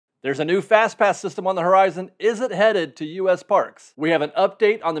There's a new Fastpass system on the horizon. Is it headed to US parks? We have an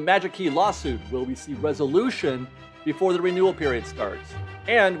update on the Magic Key lawsuit. Will we see resolution before the renewal period starts?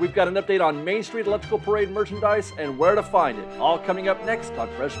 And we've got an update on Main Street Electrical Parade merchandise and where to find it. All coming up next on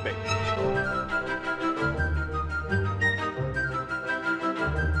Fresh Baked.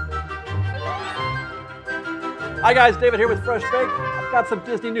 Hi guys, David here with Fresh Baked. I've got some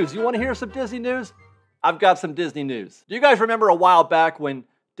Disney news. You want to hear some Disney news? I've got some Disney news. Do you guys remember a while back when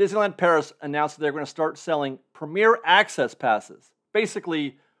Disneyland Paris announced that they're going to start selling Premier Access passes?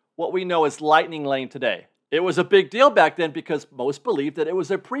 Basically, what we know as Lightning Lane today. It was a big deal back then because most believed that it was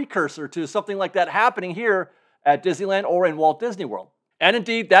a precursor to something like that happening here at Disneyland or in Walt Disney World. And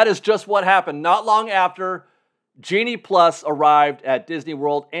indeed, that is just what happened not long after Genie Plus arrived at Disney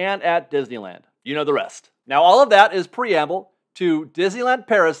World and at Disneyland. You know the rest. Now, all of that is preamble to Disneyland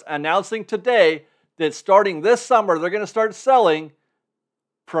Paris announcing today that starting this summer, they're going to start selling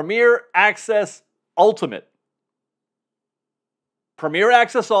Premier Access Ultimate. Premier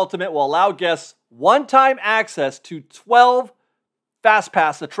Access Ultimate will allow guests one-time access to 12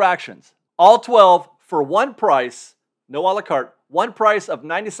 Fastpass attractions. All 12 for one price, no a la carte, one price of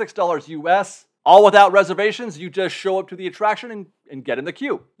 $96 US. All without reservations. You just show up to the attraction and get in the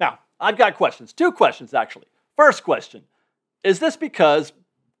queue. Now, I've got questions. Two questions, actually. First question, is this because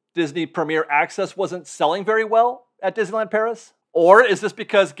Disney Premier Access wasn't selling very well at Disneyland Paris? Or is this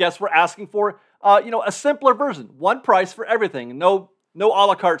because guests were asking for a simpler version, one price for everything, no a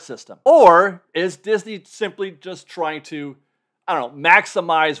la carte system? Or is Disney simply just trying to,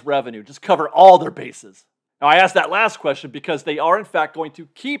 maximize revenue, just cover all their bases? Now, I asked that last question because they are, in fact, going to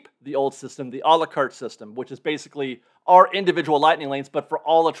keep the old system, the a la carte system, which is basically our individual Lightning Lanes, but for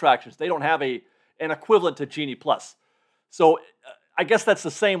all attractions. They don't have an equivalent to Genie Plus. So I guess that's the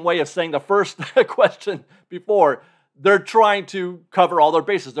same way of saying the first question before. They're trying to cover all their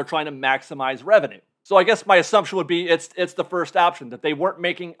bases. They're trying to maximize revenue. So I guess my assumption would be it's the first option, that they weren't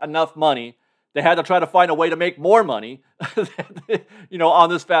making enough money. They had to try to find a way to make more money, on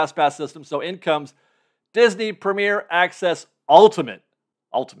this Fastpass system. So in comes Disney Premier Access Ultimate.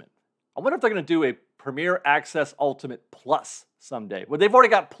 I wonder if they're going to do a Premier Access Ultimate Plus someday. Well, they've already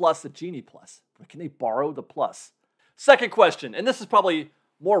got Plus at Genie Plus. But can they borrow the Plus? Second question, and this is probably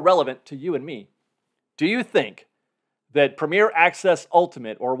more relevant to you and me. Do you think that Premier Access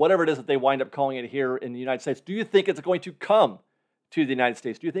Ultimate, or whatever it is that they wind up calling it here in the United States, do you think it's going to come to the United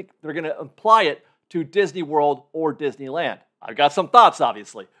States? Do you think they're going to apply it to Disney World or Disneyland? I've got some thoughts,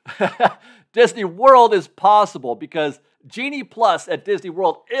 obviously. Disney World is possible because Genie Plus at Disney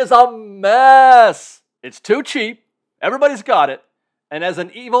World is a mess. It's too cheap. Everybody's got it. And as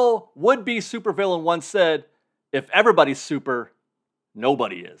an evil would-be supervillain once said, if everybody's super,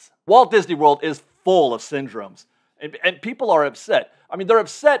 nobody is. Walt Disney World is full of syndromes. And people are upset. I mean, they're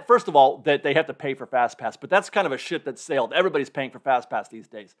upset, first of all, that they have to pay for Fastpass, but that's kind of a ship that sailed. Everybody's paying for Fastpass these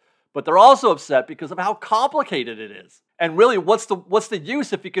days. But they're also upset because of how complicated it is. And really, what's the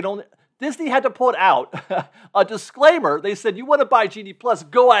use if you can only... Disney had to put out a disclaimer. They said, you want to buy Genie Plus,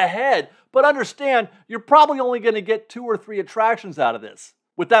 go ahead. But understand, you're probably only going to get 2 or 3 attractions out of this.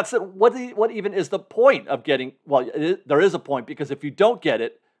 With that said, what even is the point of getting... Well, there is a point, because if you don't get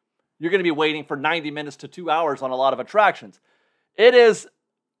it, you're going to be waiting for 90 minutes to 2 hours on a lot of attractions. It is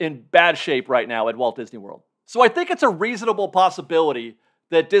in bad shape right now at Walt Disney World. So I think it's a reasonable possibility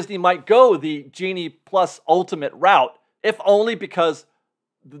that Disney might go the Genie Plus Ultimate route, if only because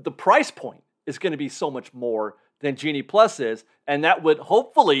the price point is going to be so much more than Genie Plus is, and that would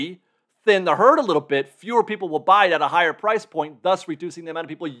hopefully thin the herd a little bit. Fewer people will buy it at a higher price point, thus reducing the amount of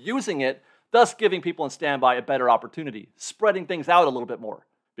people using it, thus giving people in standby a better opportunity, spreading things out a little bit more.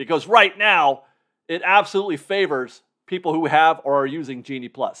 Because right now, it absolutely favors people who have or are using Genie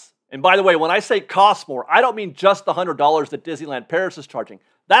Plus. And by the way, when I say cost more, I don't mean just the $100 that Disneyland Paris is charging.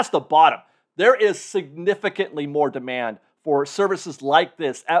 That's the bottom. There is significantly more demand for services like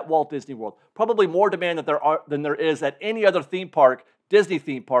this at Walt Disney World. Probably more demand than there is at any other theme park, Disney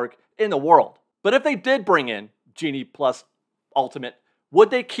theme park in the world. But if they did bring in Genie Plus Ultimate,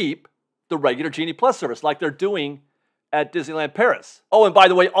 would they keep the regular Genie Plus service like they're doing at Disneyland Paris? Oh, and by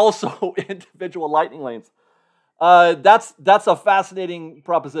the way, also individual Lightning Lanes. That's a fascinating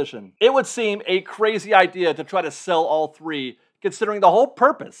proposition. It would seem a crazy idea to try to sell all 3, considering the whole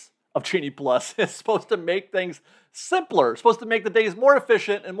purpose of Genie Plus is supposed to make things simpler, supposed to make the days more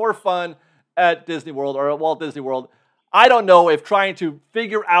efficient and more fun at Disney World or at Walt Disney World. I don't know if trying to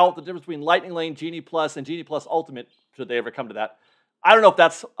figure out the difference between Lightning Lane, Genie Plus, and Genie Plus Ultimate, should they ever come to that, I don't know if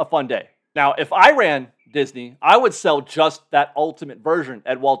that's a fun day. Now, if I ran Disney, I would sell just that Ultimate version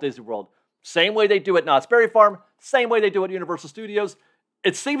at Walt Disney World. Same way they do at Knott's Berry Farm, same way they do at Universal Studios.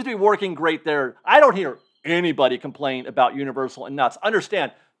 it seems to be working great there. I don't hear anybody complain about Universal and Knott's.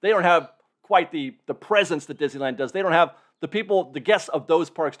 Understand, they don't have quite the presence that Disneyland does. They don't have the guests of those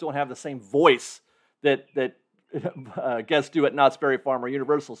parks don't have the same voice that guests do at Knott's Berry Farm or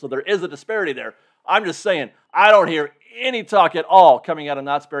Universal. So there is a disparity there. I'm just saying, I don't hear any talk at all coming out of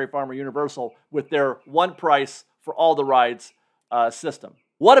Knott's Berry Farm or Universal with their one price for all the rides system.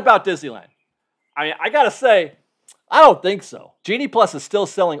 What about Disneyland? I mean, I gotta say, I don't think so. Genie Plus is still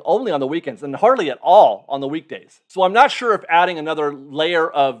selling only on the weekends and hardly at all on the weekdays. So I'm not sure if adding another layer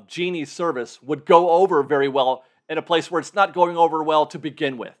of Genie service would go over very well in a place where it's not going over well to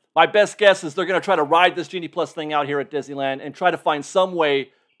begin with. My best guess is they're going to try to ride this Genie Plus thing out here at Disneyland and try to find some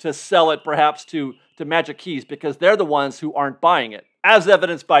way to sell it perhaps to Magic Keys, because they're the ones who aren't buying it. As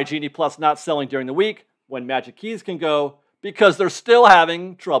evidenced by Genie Plus not selling during the week when Magic Keys can go, because they're still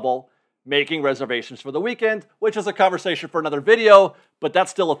having trouble making reservations for the weekend, which is a conversation for another video, but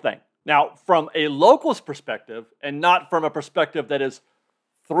that's still a thing. Now, from a local's perspective, and not from a perspective that is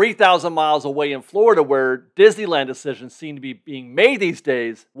 3,000 miles away in Florida where Disneyland decisions seem to be being made these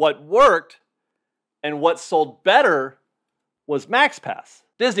days, what worked and what sold better was MaxPass.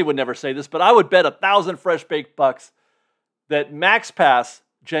 Disney would never say this, but I would bet 1,000 fresh baked bucks that MaxPass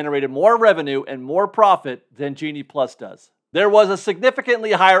generated more revenue and more profit than Genie Plus does. There was a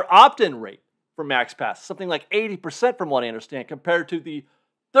significantly higher opt-in rate for MaxPass, something like 80% from what I understand, compared to the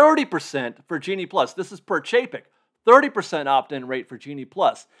 30% for Genie Plus. This is per Chapek. 30% opt-in rate for Genie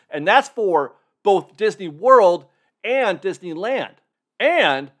Plus. And that's for both Disney World and Disneyland.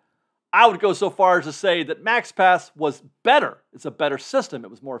 And I would go so far as to say that MaxPass was better. It's a better system.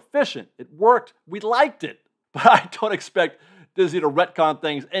 It was more efficient. It worked. We liked it. But I don't expect Disney to retcon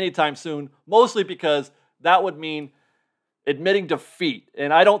things anytime soon, mostly because that would mean admitting defeat.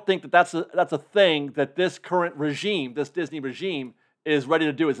 And I don't think that that's a thing that this current regime, this Disney regime, is ready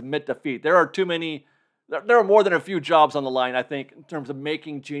to do, is admit defeat. There are more than a few jobs on the line, I think, in terms of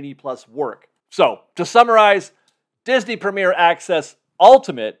making Genie Plus work. So, to summarize, Disney Premier Access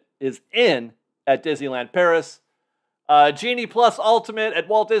Ultimate is in at Disneyland Paris. Genie Plus Ultimate at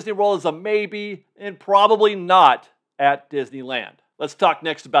Walt Disney World is a maybe, and probably not at Disneyland. Let's talk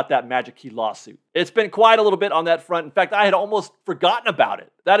next about that Magic Key lawsuit. It's been quiet a little bit on that front. In fact, I had almost forgotten about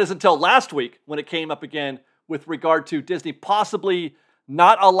it. That is until last week when it came up again with regard to Disney possibly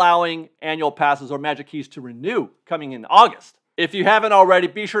not allowing annual passes or Magic Keys to renew coming in August. If you haven't already,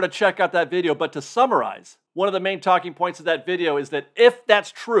 be sure to check out that video. But to summarize, one of the main talking points of that video is that if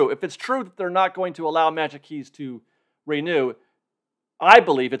that's true, if it's true that they're not going to allow Magic Keys to renew, I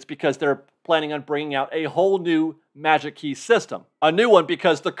believe it's because they're planning on bringing out a whole new Magic Key system. A new one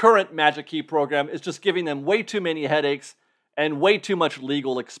because the current Magic Key program is just giving them way too many headaches and way too much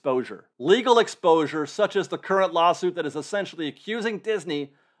legal exposure. Legal exposure such as the current lawsuit that is essentially accusing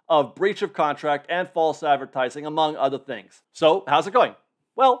Disney of breach of contract and false advertising, among other things. So, how's it going?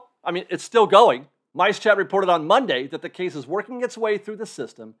 Well, I mean, it's still going. MiceChat reported on Monday that the case is working its way through the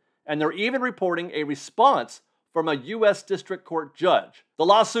system, and they're even reporting a response from a U.S. District Court judge. The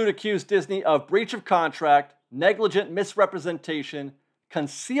lawsuit accused Disney of breach of contract, negligent misrepresentation,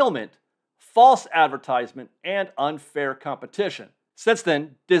 concealment, false advertisement, and unfair competition. Since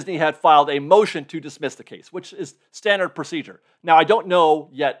then, Disney had filed a motion to dismiss the case, which is standard procedure. Now, I don't know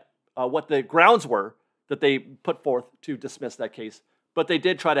yet what the grounds were that they put forth to dismiss that case, but they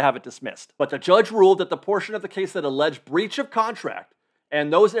did try to have it dismissed. But the judge ruled that the portion of the case that alleged breach of contract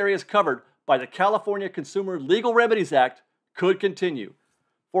and those areas covered by the California Consumer Legal Remedies Act could continue.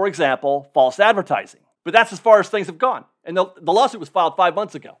 For example, false advertising. But that's as far as things have gone. And the lawsuit was filed 5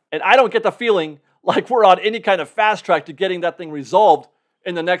 months ago. And I don't get the feeling like we're on any kind of fast track to getting that thing resolved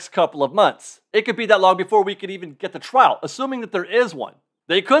in the next couple of months. It could be that long before we could even get the trial, assuming that there is one.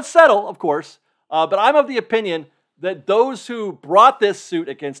 They could settle, of course, but I'm of the opinion that those who brought this suit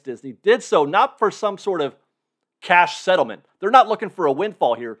against Disney did so not for some sort of cash settlement. They're not looking for a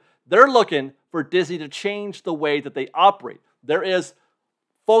windfall here. They're looking for Disney to change the way that they operate. There is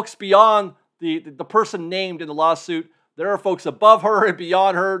folks beyond the person named in the lawsuit. There are folks above her and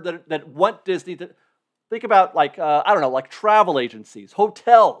beyond her that want Disney to think about, like, I don't know, like travel agencies,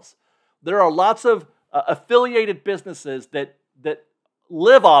 hotels. There are lots of affiliated businesses that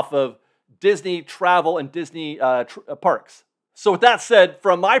live off of Disney travel and Disney parks. So with that said,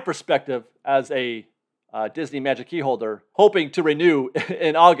 from my perspective as a Disney Magic Key holder, hoping to renew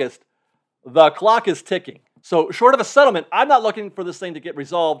in August, the clock is ticking. So short of a settlement, I'm not looking for this thing to get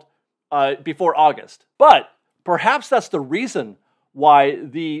resolved before August. But perhaps that's the reason why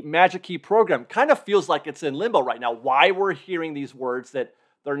the Magic Key program kind of feels like it's in limbo right now. Why we're hearing these words that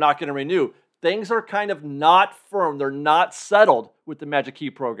they're not going to renew. things are kind of not firm. They're not settled with the Magic Key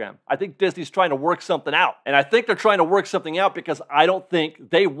program. I think Disney's trying to work something out. And I think they're trying to work something out because I don't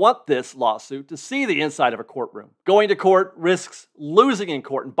think they want this lawsuit to see the inside of a courtroom. Going to court risks losing in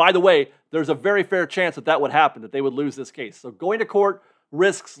court. And by the way, there's a very fair chance that that would happen, that they would lose this case. So going to court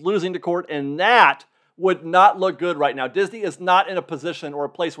risks losing to court, and that would not look good right now. Disney is not in a position or a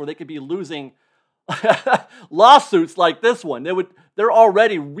place where they could be losing lawsuits like this one. They're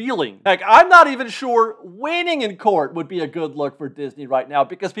already reeling. Heck, I'm not even sure winning in court would be a good look for Disney right now,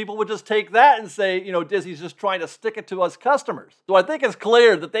 because people would just take that and say, you know, Disney's just trying to stick it to us customers. So I think it's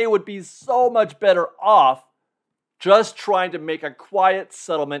clear that they would be so much better off just trying to make a quiet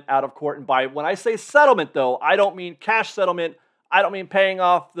settlement out of court. And when I say settlement, though, I don't mean cash settlement. I don't mean paying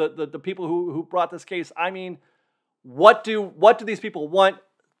off the people who brought this case. I mean, what do these people want?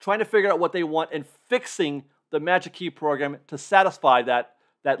 Trying to figure out what they want and fixing the Magic Key program to satisfy that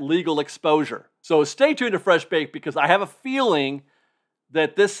legal exposure. So stay tuned to Fresh Baked, because I have a feeling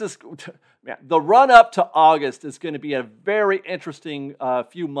that this is, man, the run up to August is going to be a very interesting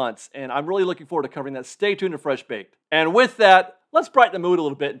few months, and I'm really looking forward to covering that. Stay tuned to Fresh Baked. And with that, let's brighten the mood a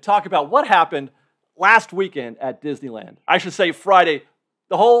little bit and talk about what happened last weekend at Disneyland. I should say Friday.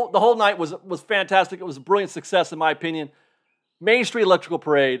 The whole night was fantastic. It was a brilliant success in my opinion. Main Street Electrical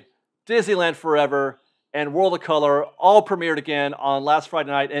Parade, Disneyland Forever, and World of Color all premiered again on last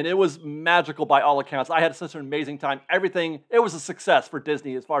Friday night, and it was magical by all accounts. I had such an amazing time. It was a success for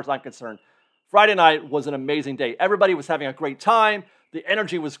Disney as far as I'm concerned. Friday night was an amazing day. Everybody was having a great time. The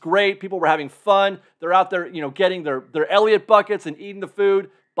energy was great. People were having fun. They're out there, you know, getting their Elliott buckets and eating the food,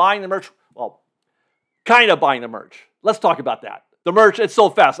 buying the merch. Well, kind of buying the merch. Let's talk about that. The merch, it's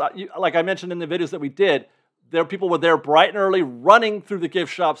so fast. Like I mentioned in the videos that we did, people were there bright and early, running through the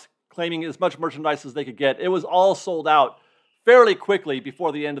gift shops, claiming as much merchandise as they could get. It was all sold out fairly quickly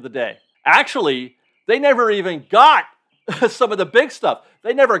before the end of the day. Actually, they never even got some of the big stuff.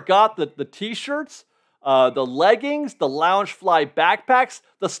 They never got the t-shirts, the leggings, the Loungefly backpacks,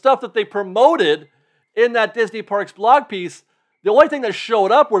 the stuff that they promoted in that Disney Parks blog piece. The only thing that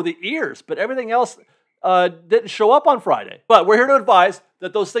showed up were the ears, but everything else didn't show up on Friday. But we're here to advise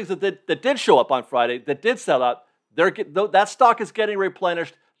that those things that did show up on Friday, that did sell out, that stock is getting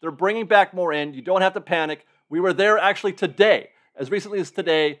replenished. They're bringing back more in. You don't have to panic. We were there actually today. As recently as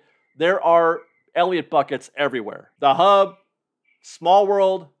today, there are Elliott buckets everywhere. The Hub, Small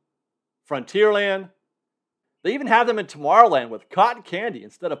World, Frontierland. They even have them in Tomorrowland with cotton candy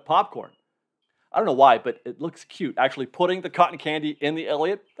instead of popcorn. I don't know why, but it looks cute. Actually putting the cotton candy in the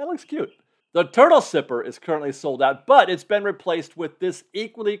Elliott, that looks cute. The Turtle Sipper is currently sold out, but it's been replaced with this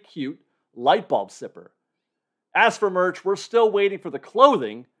equally cute light bulb sipper. As for merch, we're still waiting for the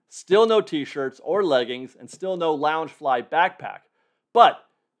clothing. Still no t-shirts or leggings, and still no Loungefly backpack. But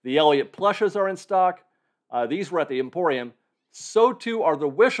the Elliott plushes are in stock. These were at the Emporium. So too are the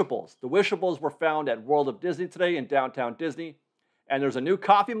Wishables. The Wishables were found at World of Disney today in downtown Disney. And there's a new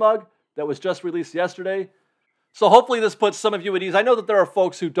coffee mug that was just released yesterday. So hopefully this puts some of you at ease. I know that there are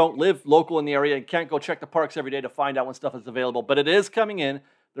folks who don't live local in the area and can't go check the parks every day to find out when stuff is available, but it is coming in.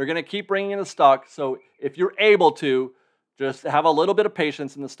 They're going to keep bringing in the stock. So if you're able to, just have a little bit of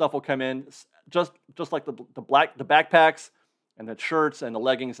patience and the stuff will come in. Just like the backpacks and the shirts and the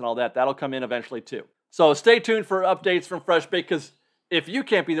leggings and all that. That'll come in eventually too. So stay tuned for updates from Fresh Baked, because if you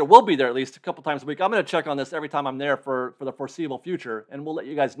can't be there, we'll be there at least a couple times a week. I'm going to check on this every time I'm there for the foreseeable future, and we'll let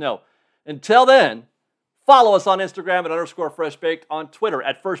you guys know. Until then, follow us on Instagram at _FreshBaked, on Twitter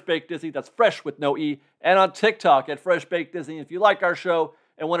at FreshBakedDisney, that's fresh with no E, and on TikTok at FreshBakedDisney. If you like our show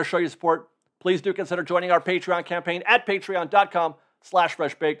and want to show your support, please do consider joining our Patreon campaign at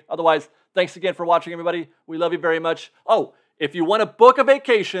patreon.com/freshbaked. Otherwise, thanks again for watching, everybody. We love you very much. Oh, if you want to book a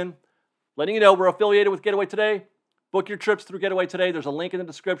vacation, letting you know we're affiliated with GetAwayToday. Book your trips through GetAwayToday. There's a link in the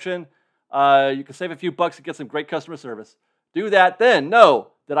description. You can save a few bucks and get some great customer service. Do that, then know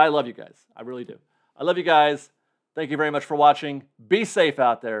that I love you guys. I really do. I love you guys. Thank you very much for watching. Be safe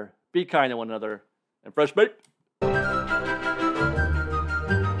out there. Be kind to one another. And Fresh Baked.